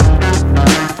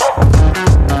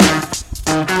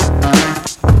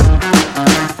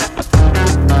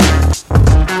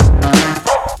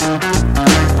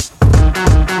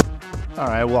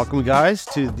Welcome, guys,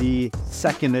 to the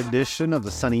second edition of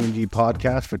the Sunny MG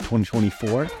podcast for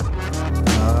 2024.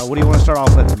 What do you want to start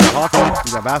off with? We got hockey,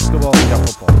 we got basketball, we got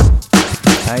football.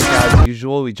 All right, as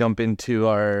usual, we jump into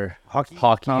our hockey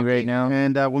right now.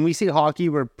 And when we see hockey,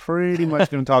 we're pretty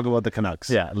much going to talk about the Canucks.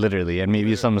 Yeah, literally. And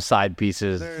maybe some side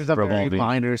pieces. There's a very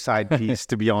minor side piece,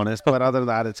 to be honest. But other than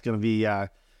that, it's going to be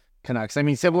Canucks. I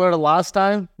mean, similar to last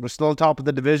time, we're still on top of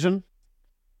the division.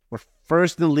 We're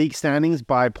first in the league standings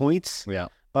by points. Yeah.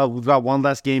 We've got one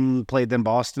less game played than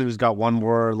Boston, who's got one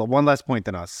less point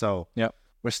than us. So yeah,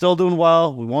 we're still doing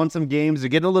well. We won some games. They're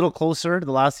getting a little closer.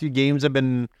 The last few games have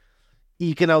been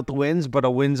eking out the wins, but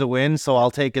a win's a win. So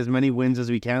I'll take as many wins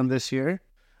as we can this year.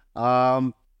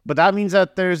 But that means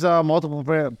that there's multiple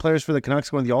players for the Canucks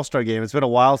going to the All-Star game. It's been a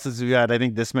while since we had, I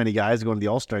think, this many guys going to the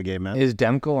All-Star game, man. Is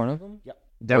Demko one of them? Yeah.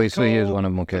 Oh, so he is one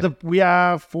of them. Okay. We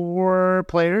have 5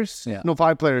 players. Sorry.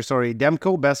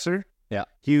 Demko, Besser,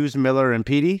 Hughes, Miller, and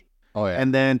Petey. Oh, yeah.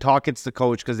 And then Tockett's the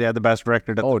coach because they had the best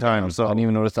record at the time. So I didn't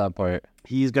even notice that part.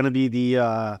 He's going to be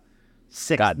the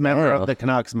sixth member of the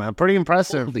Canucks, man. Pretty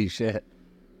impressive. Holy shit.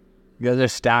 You guys are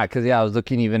stacked. Because, I was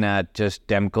looking even at just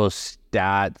Demko's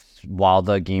stats while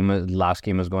the last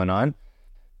game was going on.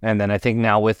 And then I think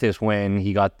now with this win,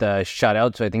 he got the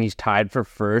shutout. So I think he's tied for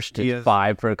first. It's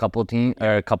 5 for a couple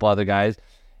other guys.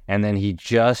 And then he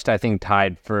just, I think,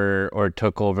 tied for or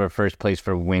took over first place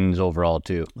for wins overall,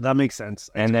 too. That makes sense.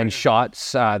 And then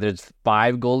shots, there's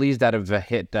 5 goalies that have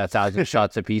hit 1,000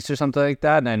 shots apiece or something like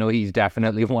that. And I know he's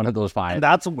definitely one of those 5. And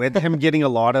that's with him getting a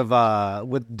lot of,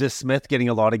 with DeSmith getting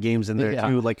a lot of games in there,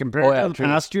 too. Like compared to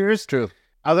past years. True.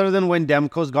 Other than when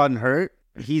Demko's gotten hurt,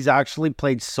 he's actually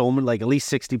played so many, like at least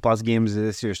 60 plus games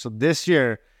this year. So this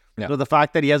year, so the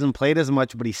fact that he hasn't played as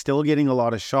much, but he's still getting a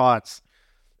lot of shots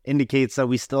indicates that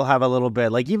we still have a little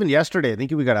bit, like even yesterday, I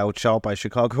think we got outshot by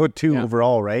Chicago too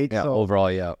overall, right? Yeah, so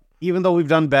overall, yeah. Even though we've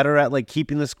done better at like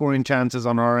keeping the scoring chances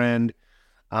on our end,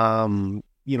 having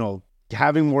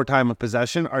more time of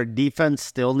possession, our defense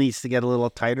still needs to get a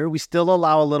little tighter. We still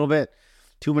allow a little bit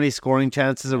too many scoring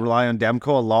chances and rely on Demko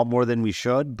a lot more than we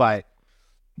should, but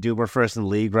dude, we're first in the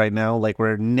league right now. Like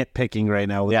we're nitpicking right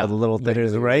now with all the little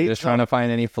things, right? Just trying to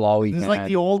find any flaw we can. It's like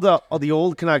the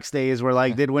old Canucks days where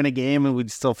like they'd win a game and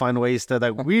we'd still find ways to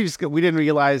like we didn't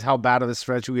realize how bad of a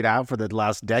stretch we'd have for the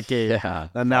last decade. Yeah.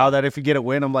 And now that if we get a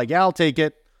win, I'm like, yeah, I'll take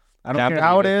it. I don't care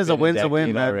how it is. A win's a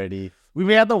win, man. Already.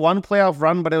 We had the one playoff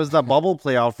run, but it was the bubble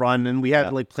playoff run, and we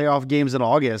had like playoff games in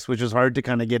August, which was hard to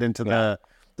kind of get into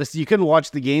this. You couldn't watch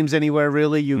the games anywhere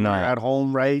really. You were at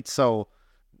home, right? So.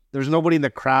 There's nobody in the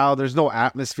crowd. There's no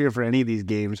atmosphere for any of these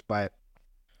games, but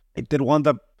they won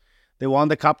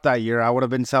the cup that year. I would have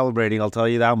been celebrating, I'll tell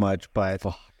you that much. But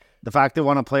the fact they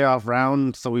won a playoff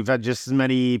round, so we've had just as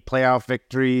many playoff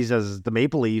victories as the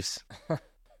Maple Leafs,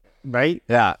 right?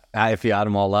 Yeah, if you add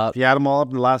them all up. If you add them all up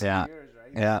in the last few years,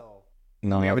 right? Yeah.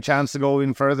 So we have a chance to go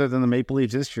even further than the Maple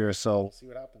Leafs this year, so we'll see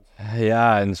what happens.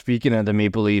 Yeah, and speaking of the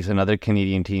Maple Leafs and other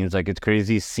Canadian teams, like it's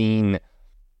crazy seeing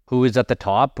who is at the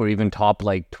top or even top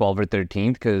like 12 or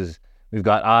 13th, because we've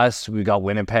got us, we've got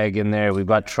Winnipeg in there, we've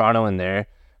got Toronto in there,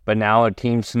 but now a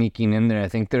team sneaking in there. I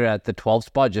think they're at the 12th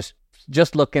spot,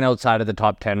 just looking outside of the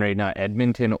top 10 right now.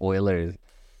 Edmonton Oilers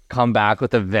come back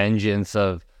with a vengeance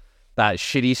of that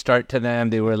shitty start to them.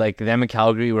 They were like, them and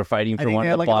Calgary were fighting for one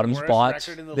of the bottom spots.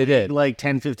 They did. Like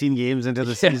 10, 15 games into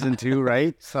the season too,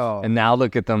 right? So and now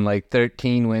look at them, like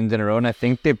 13 wins in a row, and I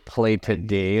think they play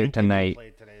today or tonight.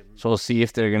 So we'll see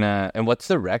if they're gonna. And what's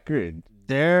the record?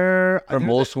 They're for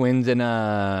most wins in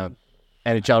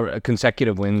NHL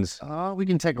consecutive wins. We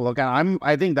can take a look at.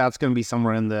 I think that's gonna be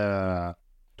somewhere in the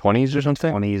 20s or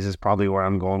something. 20s is probably where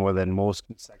I'm going with it. Most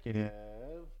consecutive.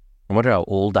 I wonder how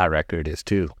old that record is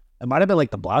too. It might have been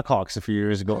like the Blackhawks a few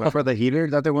years ago for the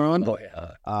heater that they were on. Oh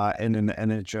yeah. In an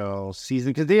NHL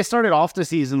season, because they started off the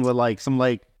season with like some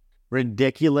like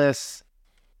ridiculous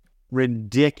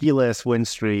win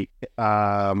streak.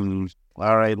 All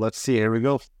right, let's see. Here we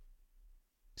go.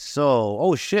 So,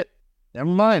 oh shit. Never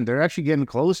mind. They're actually getting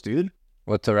close, dude.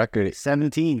 What's the record?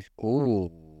 17. Ooh.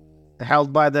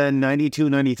 Held by the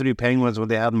 92-93 Penguins when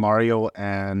they had Mario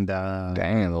and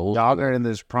Yager in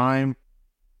this prime.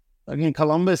 Again,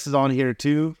 Columbus is on here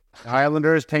too.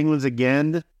 Islanders, Penguins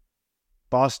again.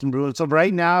 Boston Bruins. So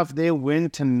right now, if they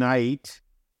win tonight,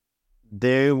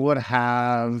 they would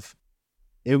have...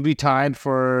 It would be tied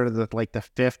for the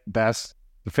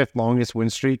fifth longest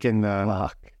win streak in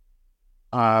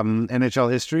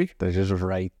NHL history. They're just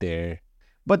right there.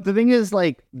 But the thing is,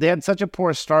 like, they had such a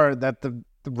poor start that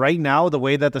right now, the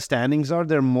way that the standings are,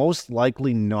 they're most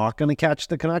likely not going to catch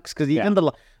the Canucks, because even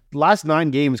the last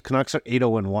 9 games, Canucks are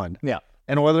 8-0-1. Yeah.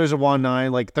 And Oilers have won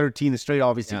 9, like 13 straight,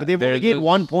 obviously. Yeah, But they've only gained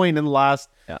 1 point in the last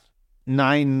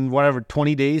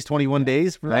 20 days, 21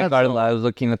 days. I was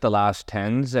looking at the last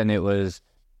 10s, and they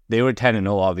were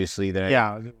 10-0, obviously.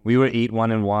 We were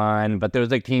 8-1-1, but there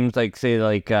was like teams like, say,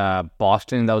 like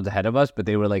Boston that was ahead of us, but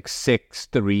they were like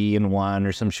 6-3-1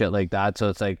 or some shit like that. So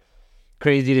it's like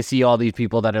crazy to see all these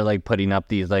people that are like putting up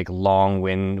these like long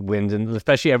wins, and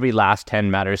especially every last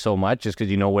 10 matters so much, just because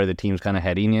you know where the team's kind of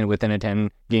heading in within a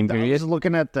 10-game period. I was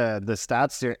looking at the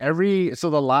stats there.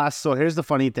 So here's the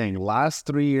funny thing. Last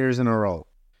 3 years in a row,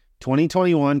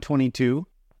 2021-22,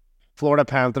 Florida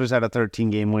Panthers had a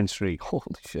 13-game win streak. Holy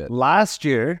shit. Last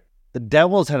year, the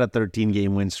Devils had a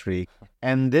 13-game win streak.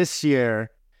 And this year,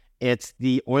 it's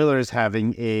the Oilers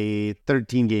having a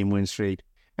 13-game win streak.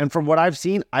 And from what I've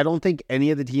seen, I don't think any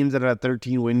of the teams that had a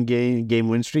 13-game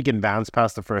win streak can bounce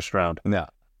past the first round. Yeah.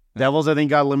 Devils, I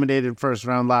think, got eliminated first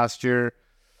round last year.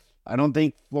 I don't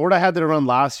think Florida had their run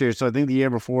last year, so I think the year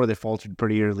before they faltered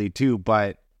pretty early too.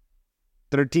 But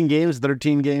 13 games,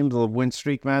 a win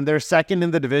streak, man. They're second in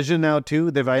the division now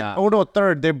too.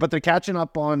 Third. But they're catching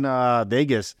up on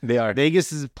Vegas. They are.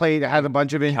 Vegas had a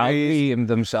bunch of injuries. Calgary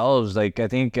themselves, like I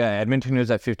think Edmonton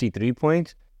was at 53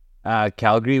 points.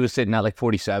 Calgary was sitting at like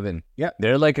 47. Yeah,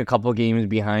 they're like a couple games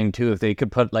behind too. If they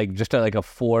could put like just a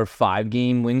 4 or 5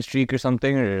 game win streak or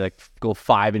something, or like go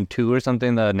 5-2 or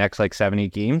something the next like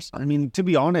 7-8 games. I mean, to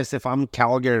be honest, if I'm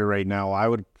Calgary right now, I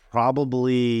would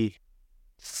probably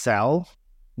sell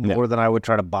more than I would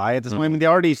try to buy at this point. I mean, they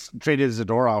already traded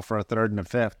Zadorov for a 3rd and a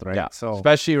 5th, right? Yeah. So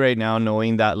especially right now,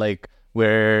 knowing that like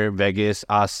where Vegas,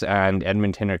 us, and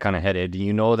Edmonton are kind of headed,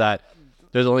 you know that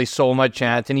there's only so much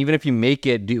chance. And even if you make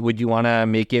it, would you want to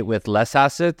make it with less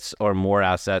assets or more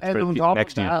assets and for on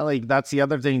next year? Like that's the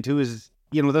other thing too is,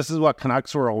 this is what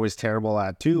Canucks were always terrible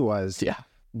at too, was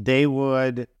they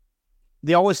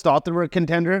always thought they were a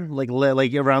contender, like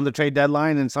around the trade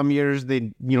deadline. And some years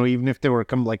they, even if they were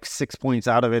like 6 points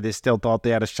out of it, they still thought they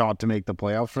had a shot to make the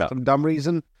playoffs for some dumb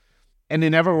reason. And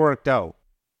it never worked out.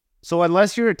 So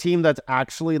unless you're a team that's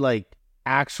actually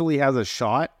has a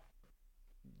shot,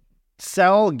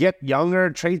 sell, get younger,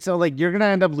 trade sell, like you're going to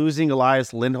end up losing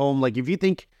Elias Lindholm. Like if you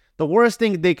think the worst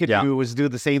thing they could do is do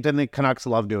the same thing the Canucks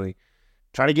love doing.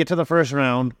 Try to get to the first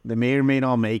round. They may or may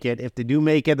not make it. If they do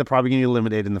make it, they're probably going to be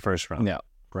eliminated in the first round. Yeah.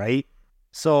 Right?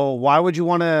 So why would you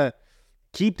want to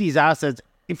keep these assets?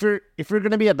 If you're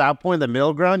going to be at that point in the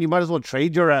middle ground, you might as well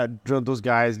trade those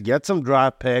guys, get some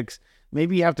draft picks.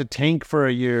 Maybe you have to tank for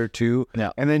a year or two,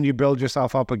 and then you build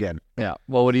yourself up again. Yeah.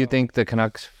 Well, what do you think the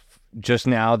Canucks, just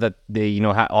now that they,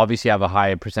 obviously have a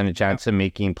high percentage chance of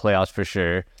making playoffs for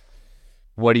sure,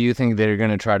 what do you think they're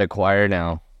going to try to acquire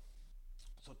now?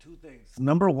 So 2 things.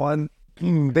 Number 1,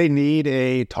 they need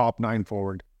a top 9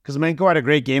 forward. Because Menko had a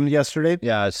great game yesterday.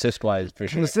 Yeah, assist-wise, for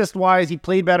sure. Assist-wise, he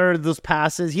played better those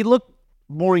passes. He looked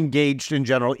more engaged in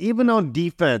general. Even on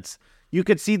defense, you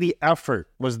could see the effort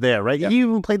was there, right? Yep. He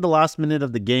even played the last minute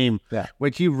of the game,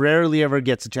 which he rarely ever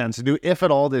gets a chance to do, if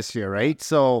at all, this year, right?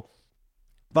 So,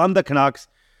 if I'm the Canucks,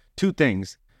 2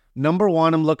 things. Number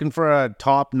 1, I'm looking for a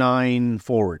top 9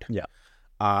 forward. Yeah.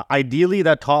 Ideally,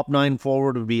 that top 9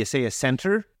 forward would be, say, a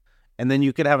center, and then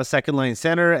you could have a second-line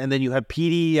center, and then you have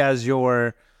PD as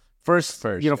your first,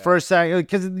 because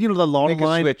the long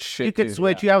line, you could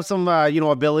switch. You have some,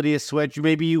 ability to switch.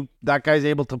 Maybe that guy's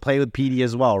able to play with PD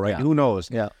as well, right? Yeah. Who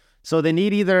knows? Yeah. So they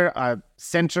need either a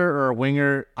center or a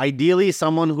winger. Ideally,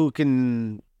 someone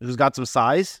who's got some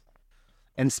size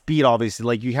and speed. Obviously,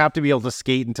 like you have to be able to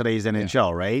skate in today's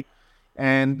NHL, right?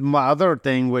 And my other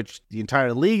thing, which the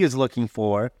entire league is looking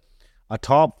for, a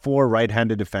top 4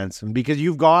 right-handed defenseman, because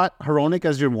you've got Hronek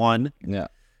as your 1. Yeah.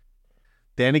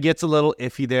 Then it gets a little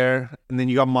iffy there. And then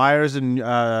you got Myers and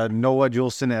Noah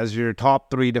Juleson as your top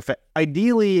 3 defense.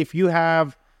 Ideally, if you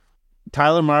have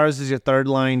Tyler Myers as your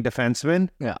 3rd-line defenseman,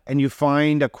 and you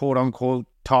find a quote-unquote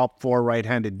top 4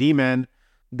 right-handed D-man,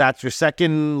 that's your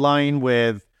second line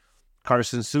with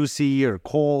Carson Soucy or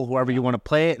Cole, whoever you want to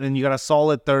play it. And then you got a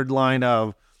solid 3rd line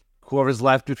of whoever's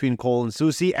left between Cole and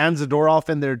Soucy, and Zadorov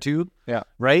in there too. Yeah.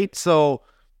 Right? So,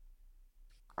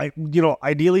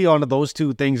 ideally on those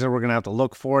 2 things that we're going to have to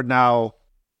look for. Now,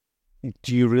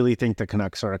 do you really think the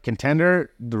Canucks are a contender?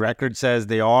 The record says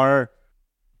they are.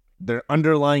 Their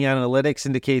underlying analytics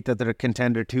indicate that they're a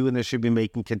contender too, and they should be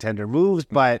making contender moves,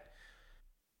 but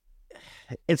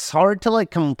it's hard to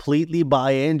completely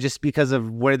buy in just because of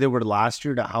where they were last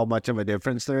year to how much of a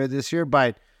difference there is this year.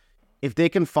 But if they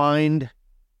can find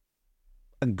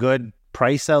a good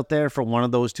price out there for one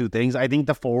of those 2 things, I think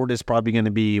the forward is probably going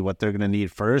to be what they're going to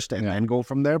need first and then go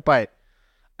from there. But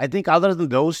I think other than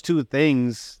those two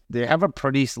things, they have a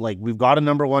pretty, like, we've got a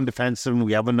number one defenseman,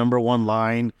 we have a number one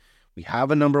line, we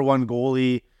have a number one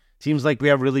goalie. Seems like we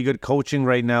have really good coaching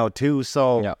right now too.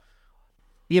 So,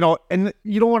 you know, and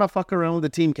you don't want to fuck around with the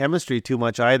team chemistry too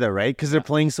much either, right? Because they're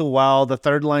playing so well. The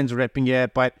third line's ripping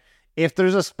it. But if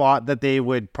there's a spot that they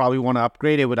would probably want to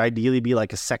upgrade, it would ideally be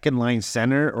like a second line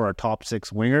center or a top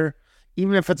six winger.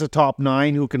 Even if it's a top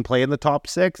nine who can play in the top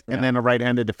six, and then a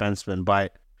right-handed defenseman.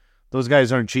 But those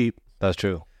guys aren't cheap. That's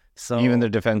true. So even the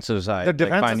defensive side. The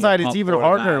defensive side is even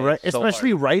harder, right?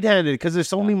 Especially right-handed, because there's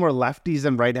so many more lefties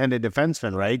than right-handed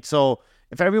defensemen, right? So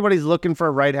if everybody's looking for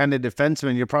a right-handed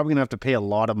defenseman, you're probably going to have to pay a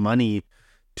lot of money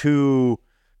to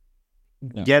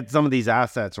get some of these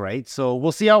assets, right? So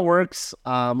we'll see how it works.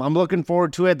 I'm looking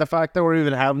forward to it. The fact that we're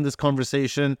even having this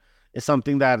conversation is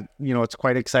something that, you know, it's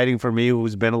quite exciting for me,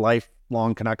 who's been a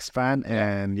lifelong Canucks fan.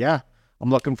 And yeah, I'm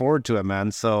looking forward to it,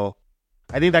 man. So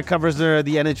I think that covers the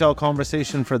NHL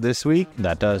conversation for this week.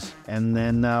 That does. And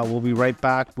then we'll be right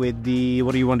back with the,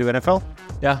 what do you want to do, NFL?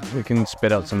 Yeah, we can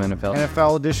spit out some NFL.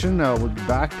 NFL edition. We'll be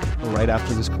back right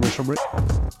after this commercial break.